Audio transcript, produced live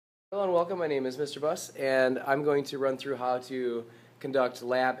Hello and welcome. My name is Mr. Buss, and I'm going to run through how to conduct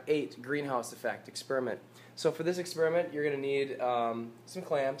Lab 8 greenhouse effect experiment. So for this experiment, you're going to need some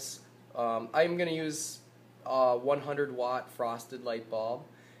clamps. I'm going to use a 100-watt frosted light bulb,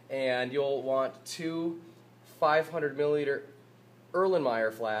 and you'll want two 500 milliliter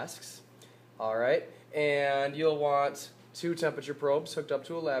Erlenmeyer flasks. All right, and you'll want two temperature probes hooked up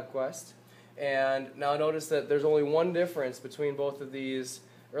to a LabQuest. And now notice that there's only one difference between both of these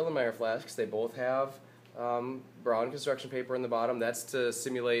Erlenmeyer flasks. They both have brown construction paper in the bottom. That's to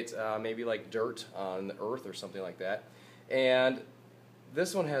simulate maybe like dirt on the earth or something like that. And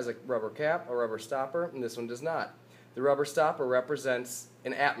this one has a rubber cap, a rubber stopper, and this one does not. The rubber stopper represents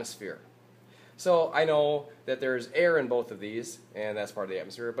an atmosphere. So I know that there's air in both of these, and that's part of the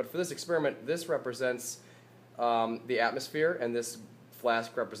atmosphere. But for this experiment, this represents the atmosphere, and this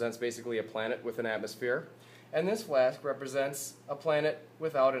flask represents basically a planet with an atmosphere. And this flask represents a planet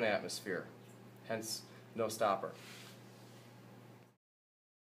without an atmosphere, hence no stopper.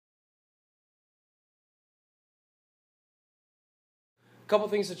 A couple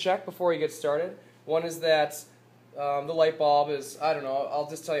things to check before you get started. One is that the light bulb is, I don't know, I'll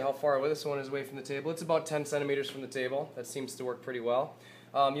just tell you how far away this one is away from the table. It's about 10 centimeters from the table. That seems to work pretty well.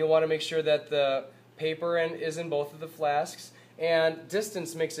 You'll want to make sure that the paper is in both of the flasks, and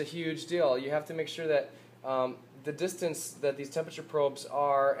distance makes a huge deal. You have to make sure that the distance that these temperature probes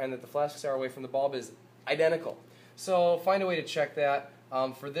are and that the flasks are away from the bulb is identical. So find a way to check that.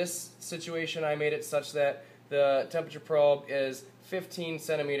 For this situation, I made it such that the temperature probe is 15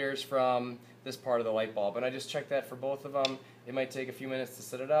 centimeters from this part of the light bulb, and I just checked that for both of them. It might take a few minutes to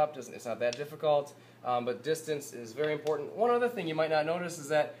set it up. It's not that difficult, but distance is very important. One other thing you might not notice is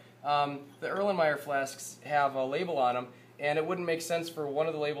that the Erlenmeyer flasks have a label on them, and it wouldn't make sense for one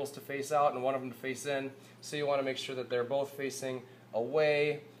of the labels to face out and one of them to face in, so you want to make sure that they're both facing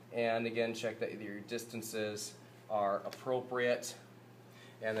away, and again check that your distances are appropriate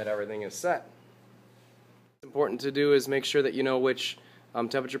and that everything is set. What's important to do is make sure that you know which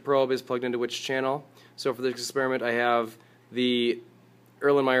temperature probe is plugged into which channel. So for this experiment, I have the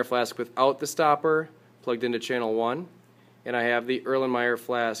Erlenmeyer flask without the stopper plugged into channel 1, and I have the Erlenmeyer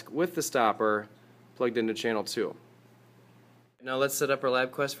flask with the stopper plugged into channel 2. Now let's set up our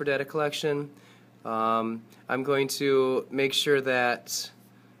LabQuest for data collection. I'm going to make sure that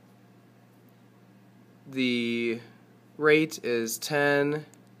the rate is 10,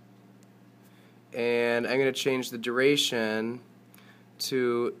 and I'm going to change the duration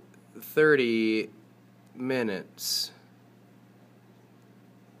to 30 minutes.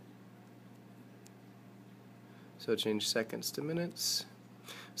 So change seconds to minutes.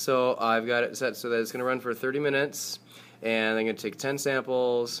 So I've got it set so that it's going to run for 30 minutes, and I'm going to take 10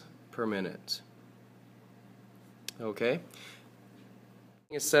 samples per minute. Okay.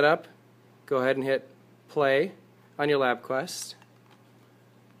 It's set up. Go ahead and hit play on your LabQuest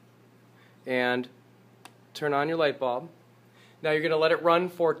and turn on your light bulb. Now you're going to let it run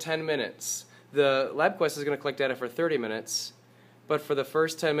for 10 minutes. The LabQuest is going to collect data for 30 minutes, but for the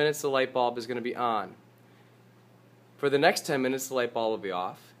first 10 minutes the light bulb is going to be on. For the next 10 minutes the light bulb will be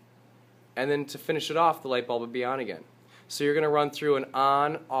off, and then to finish it off the light bulb will be on again. So you're going to run through an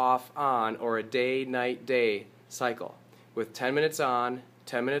on, off, on, or a day, night, day cycle with 10 minutes on,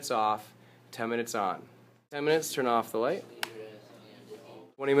 10 minutes off, 10 minutes on. 10 minutes, turn off the light.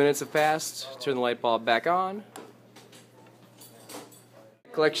 20 minutes have passed, turn the light bulb back on.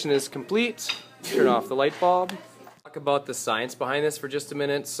 Collection is complete, turn off the light bulb. Talk about the science behind this for just a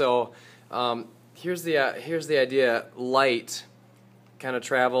minute. So here's the idea. Light kind of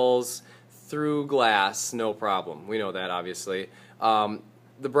travels through glass, no problem. We know that, obviously.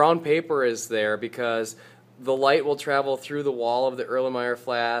 The brown paper is there because the light will travel through the wall of the Erlenmeyer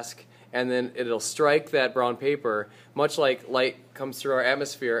flask, and then it'll strike that brown paper, much like light comes through our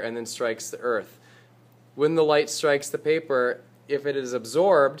atmosphere and then strikes the earth. When the light strikes the paper, if it is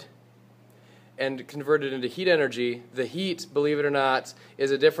absorbed and converted into heat energy, the heat, believe it or not,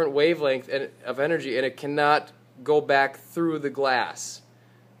 is a different wavelength of energy, and it cannot go back through the glass.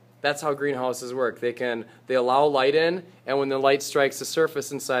 That's how greenhouses work. They allow light in, and when the light strikes the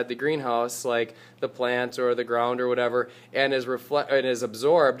surface inside the greenhouse, like the plant or the ground or whatever, and is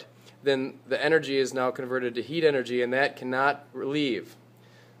absorbed, then the energy is now converted to heat energy, and that cannot leave.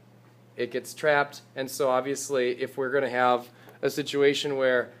 It gets trapped, and so obviously if we're going to have a situation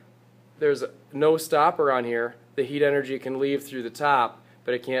where there's no stopper on here, the heat energy can leave through the top,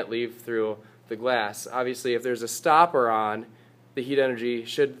 but it can't leave through the glass. Obviously if there's a stopper on, the heat energy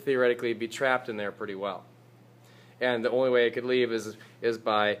should theoretically be trapped in there pretty well. And the only way it could leave is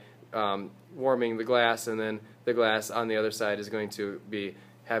by warming the glass, and then the glass on the other side is going to be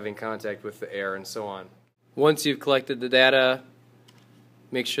having contact with the air and so on. Once you've collected the data,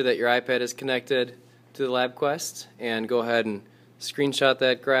 make sure that your iPad is connected to the LabQuest and go ahead and screenshot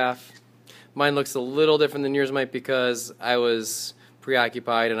that graph. Mine looks a little different than yours might because I was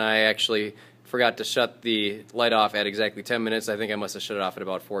preoccupied and I actually forgot to shut the light off at exactly 10 minutes. I think I must have shut it off at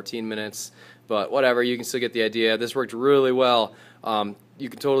about 14 minutes. But whatever, you can still get the idea. This worked really well. You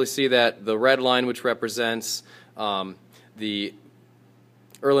can totally see that the red line, which represents the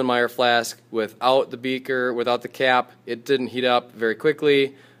Erlenmeyer flask, without the beaker, without the cap, it didn't heat up very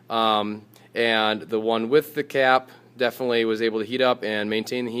quickly. And the one with the cap definitely was able to heat up and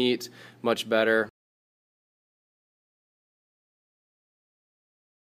maintain the heat much better.